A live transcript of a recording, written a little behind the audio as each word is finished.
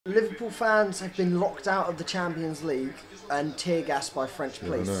Liverpool fans have been locked out of the Champions League and tear gassed by French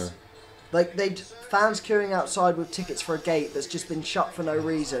police. Like fans queuing outside with tickets for a gate that's just been shut for no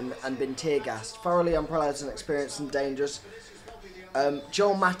reason and been tear gassed. Thoroughly unpleasant experience and dangerous.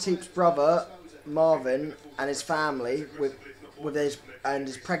 Joel Matip's brother Marvin and his family with his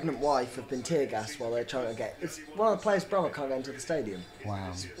pregnant wife have been tear gassed while they're trying to get. It's one of the players' brother can't get into the stadium.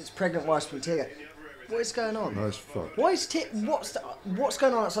 Wow. His pregnant wife's been tear gassed. What is going on? Nice fuck. What's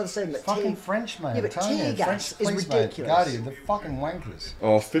going on outside the stadium? Fucking French, man. Yeah, but tear gas is ridiculous. Guardian, they're fucking wankers.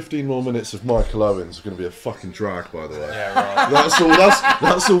 Oh, 15 more minutes of Michael Owen's going to be a fucking drag, by the way. Yeah, right. That's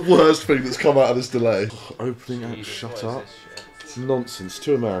the worst thing that's come out of this delay. Opening act, shut up. It's nonsense.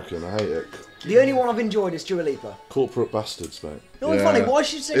 Too American. I hate it. The only one I've enjoyed is Dua Lipa. Corporate bastards, mate. You know what's funny? Why is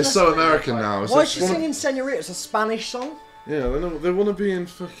she singing? It's so American now. Why is she singing Senorita? It's a Spanish song. Yeah, they want to be in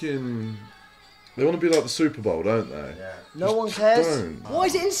fucking. They want to be like the Super Bowl, don't they? Yeah. No one cares. Don't. Why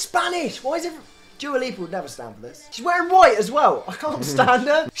is it in Spanish? Why is it? Dua Lipa would never stand for this. She's wearing white as well. I can't stand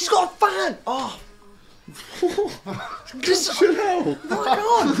her. She's got a fan. Oh. Just chill out. Oh my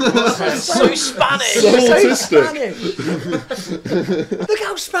god. So Spanish. So autistic. Spanish. Look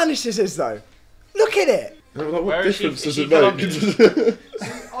how Spanish this is, though. Look at it. Like, what Where is difference she- does is it she make?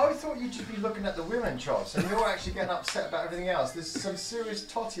 I thought you'd just be looking at the women, Charles, and you're actually getting upset about everything else. There's some serious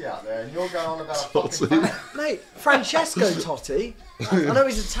totty out there, and you're going on about a fucking Totty. fan. Mate, Francesco Totti. I know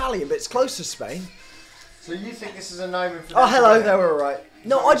he's Italian, but it's close to Spain. So you think this is a no-man for Oh, them hello, to they were alright.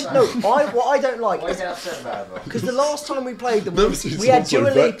 No, what I don't like Why are you is getting upset about it, because the last time we played them, Never seen we had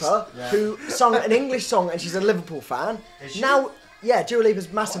someone Dua so Lipa, vexed. who sung an English song, and she's a Liverpool fan. Is she? Now, yeah, Dua Lipa's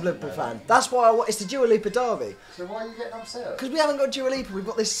a massive Liverpool fan. That's why it's the Dua Lipa derby. So why are you getting upset? Because we haven't got Dua Lipa, we've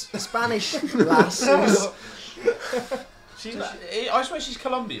got this Spanish lass. I swear she's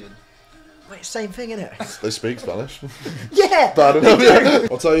Colombian. Wait, same thing, innit? They speak Spanish. Yeah! Bad enough, yeah.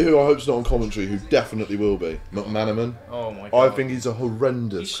 I'll tell you who I hope's not on commentary, who definitely will be. McManaman. Oh my god. I think he's a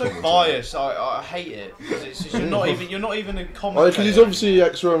horrendous He's so commentator. biased. I hate it. 'Cause it's just, you're not even a commentator. Because he's obviously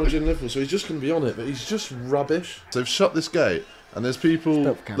ex-Real Madrid and Liverpool, so he's just going to be on it, but he's just rubbish. So they've shut this gate, and there's people,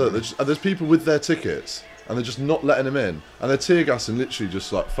 look, there's people with their tickets, and they're just not letting them in, and they're tear gassing literally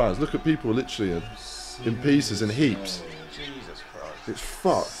just like fans. Look at people literally in pieces, in heaps. Jesus Christ. It's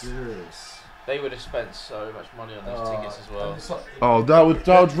fucked. Serious. They would have spent so much money on those tickets as well. It's like, Oh, that would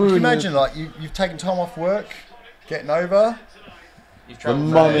ruin. can you imagine, like, you've taken time off work, getting over? You've the travelled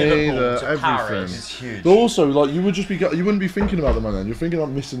from money, Liverpool the to everything. Paris. It's huge. But also, like, you wouldn't be thinking about the money. Then you're thinking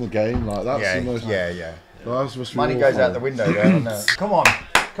about missing the game. Like that's Yeah, the most. yeah. That's must be Money awful. goes out the window there, doesn't it? Come on.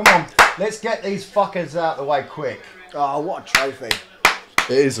 Let's get these fuckers out the way quick. Oh, what a trophy.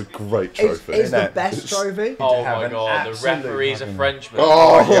 It is a great trophy. It's the it? best trophy. Oh have my an god, the absolute referee's a fucking- Frenchman.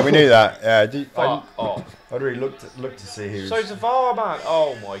 Oh, Yeah, we knew that. Yeah, Oh. I'd really looked to see who. So it's a VAR man.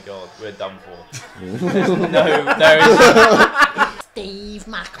 Oh my god, we're done for. there is. Steve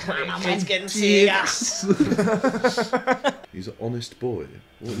McManaman. It's getting serious. He's an honest boy.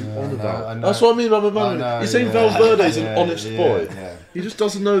 What are you Yeah, on I know, about? I know. That's what I mean by I know, McManaman. You're saying yeah. Valverde's an Yeah, honest yeah, boy. yeah. He just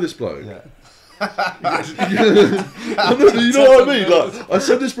doesn't know this bloke. Yeah. You know what I mean? Like I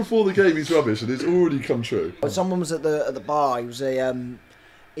said this before the game. He's rubbish, and it's already come true. Someone was at the bar. He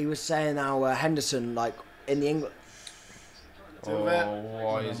was saying how Henderson, like in the England, Oh,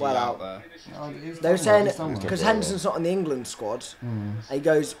 why is he Well out out. there? Oh, he's they were done saying well, he's done well. because Henderson's not in the England squad, and he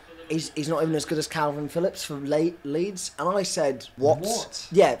goes, he's not even as good as Calvin Phillips for Leeds. And I said, what?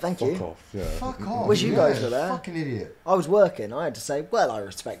 Yeah, thank you. Fuck off. Yeah. Fuck off. Wish you guys were there. Fucking idiot. I was working. I had to say, well, I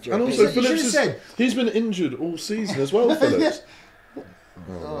respect you. And also, You Phillips should've is, said- he's been injured all season as well. Phillips.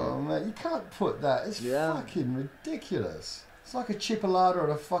 Oh, man, you can't put that. It's Yeah. fucking ridiculous. It's like a chipolata on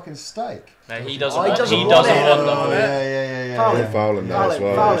a fucking steak. No, he doesn't. Oh, he want, doesn't he want doesn't it. want Oh, them. yeah. Foul They him. foul him there Foul as him,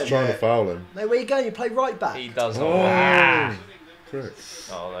 well. foul He's him, trying yeah. to foul him. Mate, where you going? You play right back. He doesn't. Oh, prick.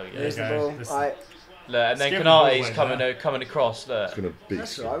 Oh, there we go. Here's the Okay, ball. this- Right, Look, and then Skip the ball Canate's away, coming across. Look. It's gonna beat.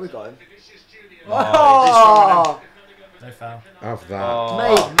 that's all right. We got him. Oh, Oh, No foul. Have that. Oh.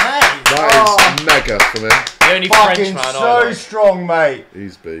 mate. That is mega for me. The only Fucking Frenchman so I like. strong, mate.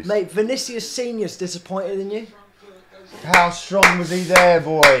 He's beast. Mate, Vinicius Senior's disappointed in you. How strong was he there,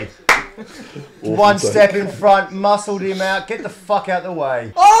 boy? Awful One take. step in front, muscled him out. Get the fuck out the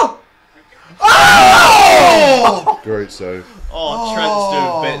way. Oh! Great save. Oh, Trent's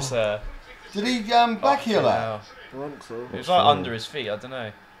doing bits there. Did he back heel that? It was like under his feet. I don't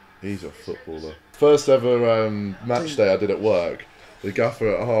know. He's a footballer. First ever match day I did at work. The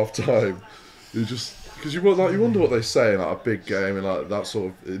gaffer at half time, he just because you wonder what they say in like a big game and like that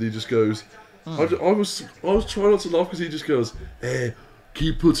sort of. And he just goes. I was trying not to laugh because he just goes,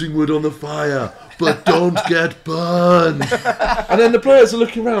 keep putting wood on the fire, but don't get burned. And then the players are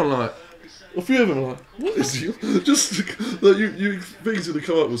looking around like, a few of them are like, what is he? Just like you things are to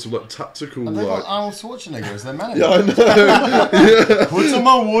come up with some like tactical. And they've like, got Arnold Schwarzenegger as their manager. yeah, I know. Yeah. Put some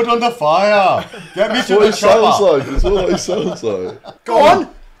more wood on the fire. Get me That's to what the he sounds chopper. like. It's what he sounds like. Go on!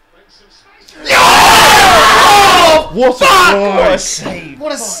 What a What a strike! save!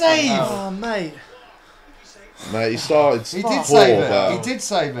 What a save! Oh, mate. Mate, he started. He did poor, save it. though. He did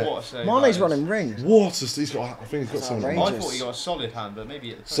save it. What a save! Mane's that is. running rings. What? He's got. I think he's got something. outrageous. I thought he got a solid hand, but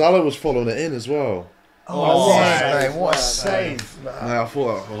maybe at the post. Salah was following it in as well. Oh, Mate, what a save. Mate, I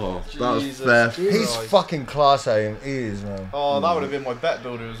thought that was Jesus. theft. He's fucking class A. He is, man. Oh, that would have been my bet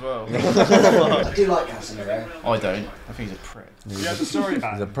builder as well. I do like Casemiro. I don't. I think he's a prick. Yeah, the story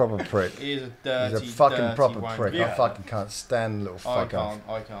about He's a him. proper prick. He is a dirty, He's a fucking dirty proper wanker. prick. I Yeah. fucking can't stand the little I fucker. can't.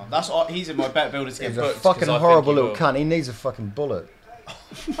 I can't. That's he's in my bet builder to get He's a booked. 'cause fucking I think horrible he little will. cunt. He needs a fucking bullet.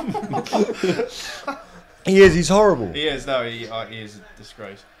 He is. He's horrible. He is. No, he is a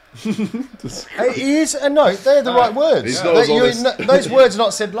disgrace. He is. No, they're the right words. He's not as honest. Those words are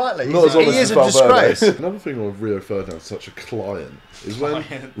not said lightly. Not as He honest is as a Valverde. disgrace. Another thing with Rio Ferdinand's such a client is when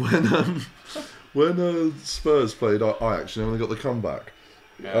Client. when Spurs played Ajax, you know, when they got the comeback.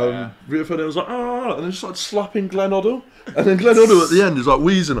 Rio Ferdinand was like, ah, and then just started slapping Glenn Hoddle. And then Glenn Hoddle at the end is like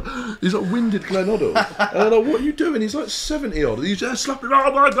wheezing. He's like winded Glenn Hoddle. And I'm like, what are you doing? He's like 70 odd. He's just slapping,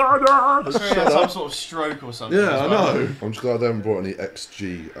 oh my god, ah. He had some sort of stroke or something. Yeah, as I well. know. I'm just glad they haven't brought any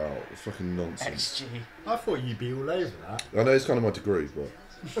XG out. It's fucking nonsense. XG. I thought you'd be all over that. I know it's kind of my degree, but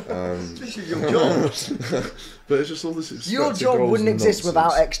This is your job. but it's just all this expected Your job goals wouldn't exist nonsense.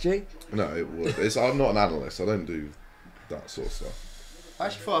 without XG. No, it would. I'm not an analyst. I don't do that sort of stuff. I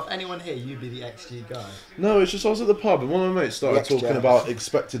actually thought if anyone here, you'd be the XG guy. No, it's just I was at the pub and one of my mates started The talking XG. about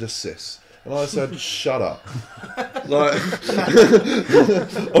expected assists. And I said, shut up. Like,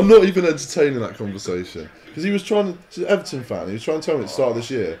 I'm not even entertaining that conversation. Because he was trying to, he's an Everton fan, he was trying to tell me at the start of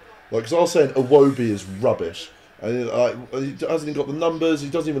this year. Like, because I was saying Iwobi is rubbish. And he hasn't even got the numbers, he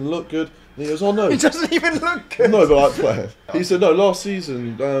doesn't even look good. And he goes, oh no. He doesn't even look good. No, but like playing. He said, no, last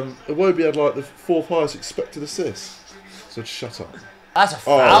season, Iwobi had like the 4th highest expected assists. I said, shut up. That's a Oh.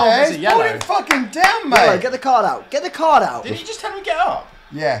 foul. Yeah, That's a he's yellow. put him fucking down, Yellow, mate. get the card out. Get the card out. Did he just tell him to get up?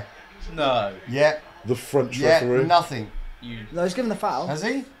 Yeah, No. yeah, The French yeah. referee. Nothing. You. No, he's given the foul. Has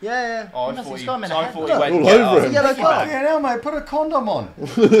he? Yeah, Oh, I Nothing's thought he, got him in a I hand. thought he Look, went all get over up. him. Yellow card. Yeah, no, mate. Put a condom on.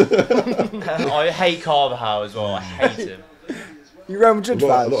 I hate Carvajal as well. I hate him. You Real Madrid A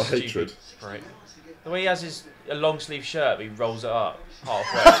lot fans. of hatred. Stupid prick. The way he has his a long sleeve shirt, but he rolls it up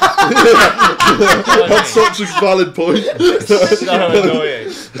halfway. That's such a valid point. So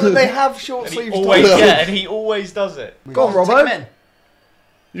annoying. But they have short And he sleeves. always, tops. yeah, and he always does it. Go on, Take him Robbo. in.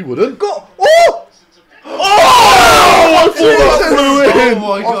 You wouldn't? Go. Oh! I thought that flew in.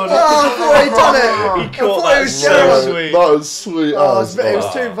 my god. Oh, I thought he'd done it. He caught I thought that it was so Gerrard. sweet. That was sweet. Oh, as. it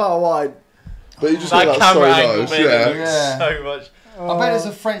was too far wide. But you just That think that's so camera angle nice. made it Yeah. look Yeah. so much. I bet it's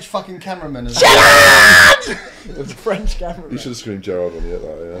a French fucking cameraman as well. It's a French camera. You should have screamed Gerard when you hit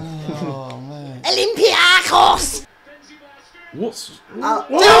that, yeah. Oh, man. Olympiacos. What's...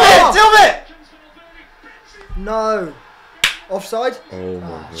 Dilbit! No. Offside? Oh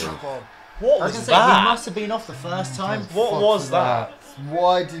my god. What I was was going to say, he that? must have been off the first time. What Fuck was that?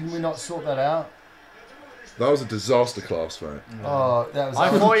 Why didn't we not sort that out? That was a disaster class, mate. Oh, that was. I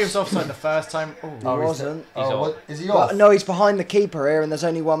thought he was offside the first time. He Oh, he's wasn't. He's Oh, off. what, is he off? But no, he's behind the keeper here, and there's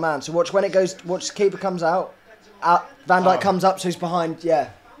only one man. So watch when it goes. Watch the keeper comes out. Van Dijk comes up, so he's behind. Yeah,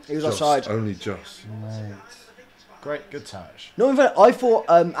 he was Just, offside. only just. Mate. Great, good touch. Not even. I thought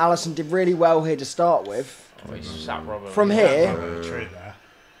Alisson did really well here to start with. Oh, he sat Robbo. From here, True there.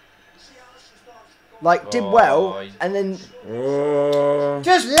 like did Oh, well, he- and then Oh.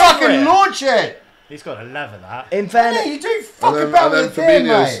 Just Yeah, fucking Brit. launch it! He's got to lever that. in Yeah, fairness, you do And fuck then, about and then with it there,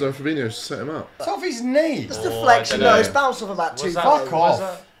 mate. Fabinho set him up. It's off his knee. it's Oh, deflection. I dunno. No, it's bounced off about Was 2 that- times. Fuck was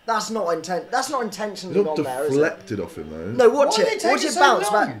off. that- That's not intent. That's not He intentionally looked on there, is it? deflected off him, though. No, watch Why did it. it take Watch you it so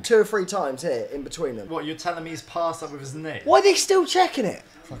bounce long? about 2 or 3 times here in between them. What, you're telling me he's passed up with his knee? Why are they still checking it?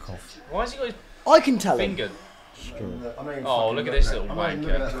 Fuck off. Why has he got his I can tell him. finger? I'm not even Oh, fucking look at looking this little I'm not even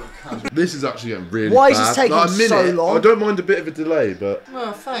looking at wanker. that little cunt. This is actually getting really Why is bad. this taking Like, a minute, so long? I don't mind a bit of a delay, but...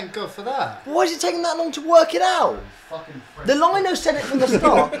 Oh, thank God for that. Why is it taking that long to work it out? Fucking The lino said it from the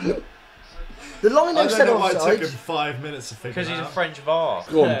start. The I lino don't said know why it offside. took him 5 minutes to figure Because it he's a out. French VAR.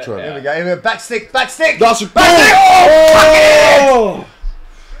 Go on, Trent. Here we go. Here we go. Back stick. Back stick. That's a goal! Oh!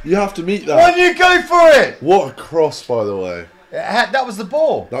 You have to meet that. Why do you go for it? What a cross, by the way. That was the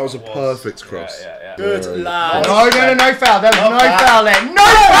ball. That was a perfect cross. Yeah. Good lad. No foul. There was no foul there. No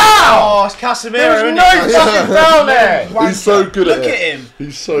foul! Oh, it's Casemiro. There was no isn't it? fucking foul there. He's so good at it. Look at him.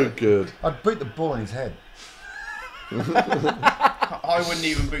 He's so good. I'd boot the ball in his head. I wouldn't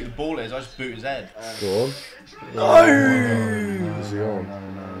even boot the ball in. I just boot his head. Go on. No. Is he on?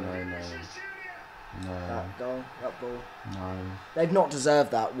 That goal, that ball. No. They've not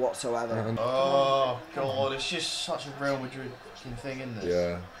deserved that whatsoever. Oh god, it's just such a Real Madrid fucking thing, isn't it?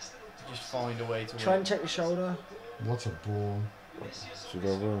 Yeah. Just find a way to Try win. and check your shoulder. What a ball. Should I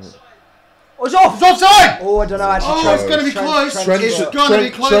run it? Oh, it's off! It's offside! Oh, I don't know. Actually, Oh, it's gonna be close. It's gonna be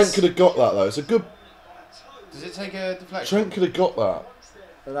close. Trent could have got that though. It's a good. Does it take a deflection? Trent could have got that.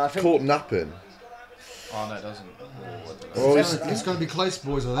 And I think, Caught napping. Oh no, it doesn't. Oh, It's gonna be close,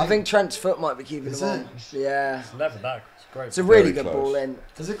 boys. I think Trent's foot might be keeping Is him on. Yeah. Never that. It's great. It's a really Very good close. ball in.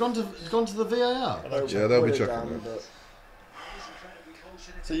 Has it gone to the VAR? Yeah, they'll be Put it checking down, it. but-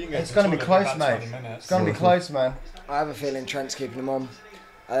 So you can go It's to gonna the be toilet in close, about mate. 20 minutes. It's gonna be close, man. I have a feeling Trent's keeping him on.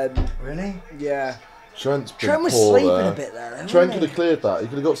 Really? Yeah. Trent's been Trent was poor sleeping there. a bit there. Trent wasn't could he? have cleared that. He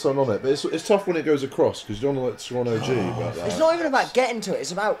could have got something on it, but it's tough when it goes across because you don't want to let Swan OG about that. It's not even about getting to it.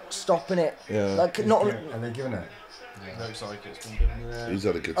 It's about stopping it. Yeah. Like not. And they're giving it. Looks like it's been given. He's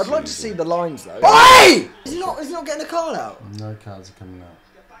had a good. I'd like to see season. the lines though. Oi! Is he not getting a card out? No cards are coming out.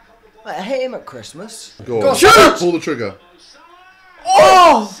 Mate, I hit him at Christmas. Go on, shoot! Pull the trigger.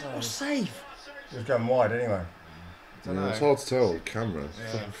 Oh! What save? It was going wide anyway. Yeah, it's hard to tell. Camera,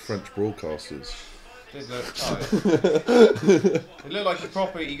 fucking French broadcasters. Did look tight. It looked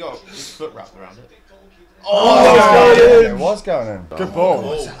like he got his foot wrapped around it. It was going in. Good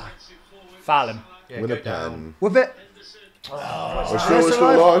ball. Foul him. Yeah, Win go a down. pen. Whip it. We're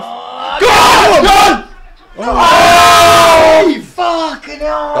still alive. Oh! Fucking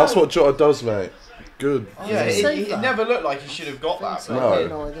hell! That's what Jota does, mate. Good. Yeah, Save it that. never looked like he should have got that. But I had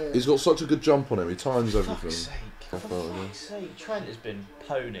No, no idea. he's got such a good jump on him. He times fuck's everything. sake. For fuck's sake, Trent has been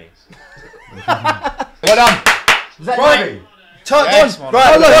pony. Well done. Is that Right. Yes, man.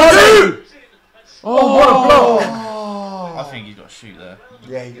 Oh, what a block! I think he's got to shoot there.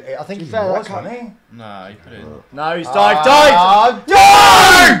 Yeah, I think he fair, was, that can't- wasn't he? No, he put it in. No, he's dived. Dived!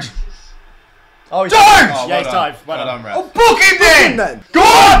 Dived! Oh, he's Oh, Yeah, well he's done. dived. Well Well done. done, Ref. Book him then! Then.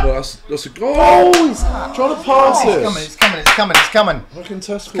 Well, that's a goal. Oh, he's trying to pass It's coming, it. it's coming, it's coming, it's coming. Fucking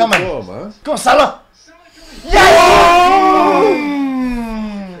test coming. Courtois, man. Go on, Salah!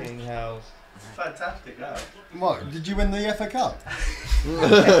 Fucking hell. Fantastic, that. What, did you win the FA Cup?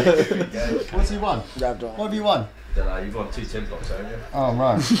 What's he won? Grabbed on. What have you won? Don't know, you've won 2 tin blocks, haven't you? Oh,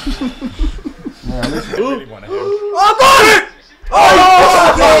 right. Yeah, listen. really want to hear. I got it!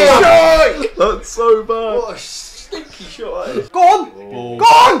 Oh! That's so bad. What a stinky shot that is. Go on! Ball. Go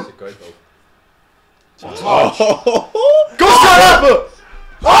on! It's a great ball. Go on,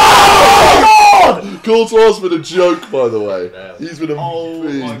 oh, Courtois been a joke, by the way. Yeah. He's been a Oh,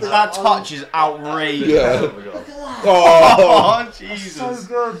 my, beast. that touch is outrageous. Yeah. Oh my god. Oh, Oh, Jesus.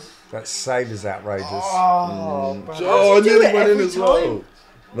 good. That save is outrageous. Oh, bro. oh, I do nearly it went in every as well.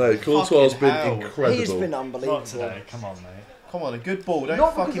 Mate, Courtois has Fucking been hell. incredible. He's been Not unbelievable. today. Come on, mate. Come on, a good ball. Don't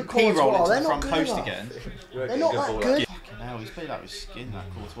Not because fucking of P-roll Courtois, into they're the not front good post enough. again. They're not that good. Fucking hell, he's played out with skin, that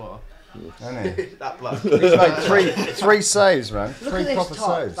Courtois. Isn't he? That bloke. He's made three saves, man. Look Three at this proper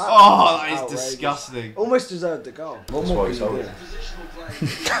top. saves. That's Oh, that is outrageous. disgusting. Almost deserved the goal. That's why he's holding.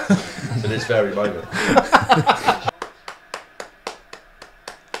 At this very moment.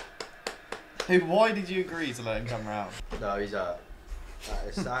 Why did you agree to let him come round? No, he's that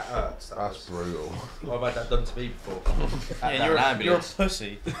hurts. That's brutal. I've had that done to me before. At Yeah, an you're a ambulance.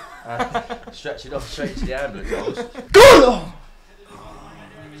 pussy. Stretching off straight to the ambulance.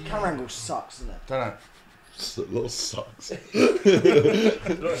 Camera angle sucks, doesn't it? Don't A little sucks.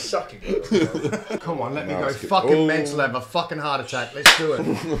 Not sucking. Come on, let me No, go it's good. fucking Oh. mental, have a fucking heart attack. Let's do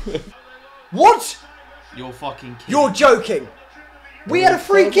it. What? You're fucking kidding. You're joking. We had a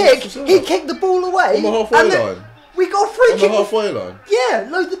free kick. He kicked the ball away. On the halfway and then line. we got a free On the kick. halfway line. Yeah,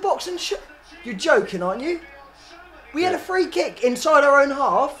 load the box and shit. You're joking, aren't you? We had a free kick inside our own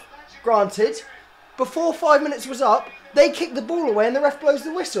half. Granted, before 5 minutes was up, they kicked the ball away and the ref blows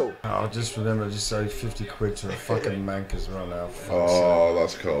the whistle. I'll just remember to say 50 quid to a fucking mank as well now. Oh,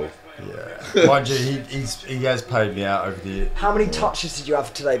 that's cold. Yeah. Mind you, he has paid me out over the year. How many touches did you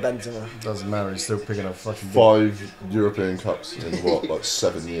have today, Benzema? Doesn't matter, he's still picking up fucking 5 European Cups in what, like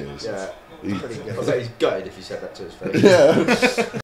 7 years? Yeah. He- I bet he's gutted if you said that to his face. yeah.